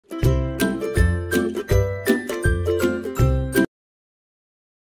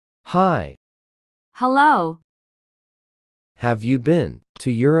Hi, Hello. have you been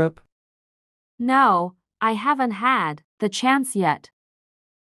to Europe? No, I haven't had the chance yet.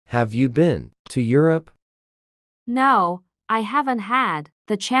 Have you been to Europe? No, I haven't had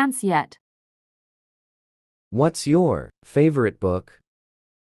the chance yet. What's your favorite book?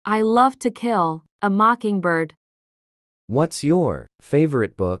 I love to kill a mockingbird. What's your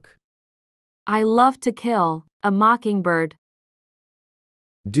favorite book? I love to kill a mockingbird.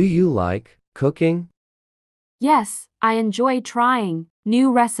 Do you like cooking? Yes, I enjoy trying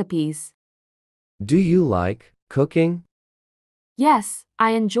new recipes. Do you like cooking? Yes,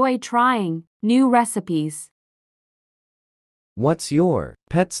 I enjoy trying new recipes. What's your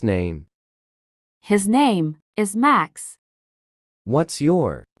pet's name? His name is Max. What's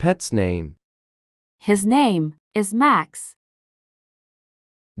your pet's name? His name is Max.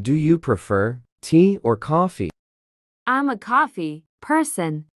 Do you prefer tea or coffee? I'm a coffee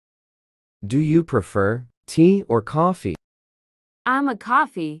person. Do you prefer tea or coffee? I'm a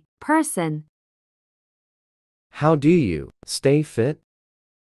coffee person. How do you stay fit?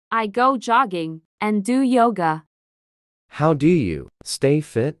 I go jogging and do yoga. How do you stay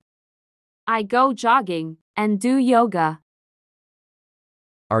fit? I go jogging and do yoga.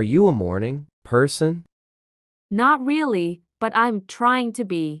 Are you a morning person? Not really, but I'm trying to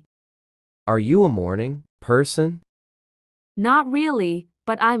be. Are you a morning person? Not really,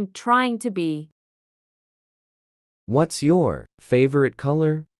 but I'm trying to be. What's your favorite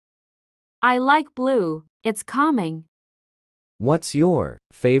color? I like blue, it's calming. What's your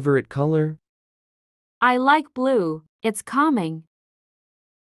favorite color? I like blue, it's calming.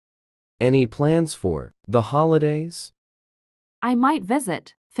 Any plans for the holidays? I might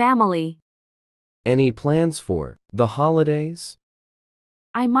visit family. Any plans for the holidays?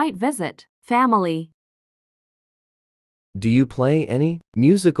 I might visit family. Do you play any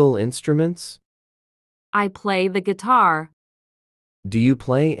musical instruments? I play the guitar. Do you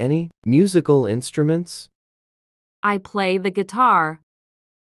play any musical instruments? I play the guitar.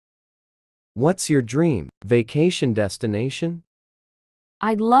 What's your dream vacation destination?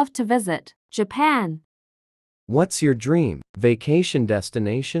 I'd love to visit Japan. What's your dream vacation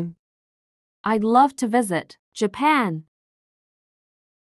destination? I'd love to visit Japan.